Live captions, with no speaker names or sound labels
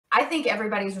I think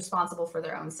everybody's responsible for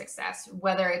their own success,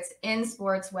 whether it's in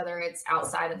sports, whether it's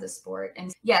outside of the sport.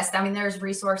 And yes, I mean, there's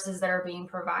resources that are being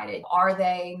provided. Are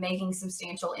they making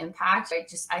substantial impact?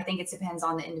 I think it depends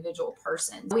on the individual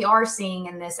person. We are seeing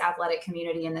in this athletic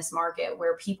community, in this market,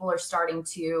 where people are starting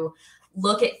to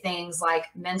look at things like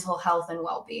mental health and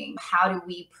well-being. How do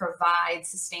we provide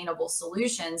sustainable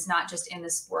solutions, not just in the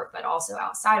sport, but also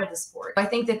outside of the sport? I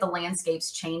think that the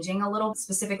landscape's changing a little,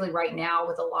 specifically right now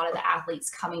with a lot of the athletes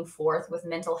coming forth with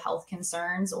mental health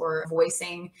concerns or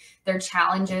voicing their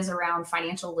challenges around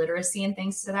financial literacy and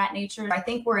things to that nature. I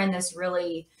think we're in this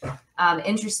really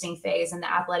interesting phase in the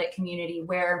athletic community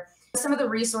where some of the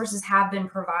resources have been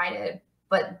provided,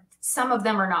 but some of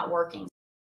them are not working.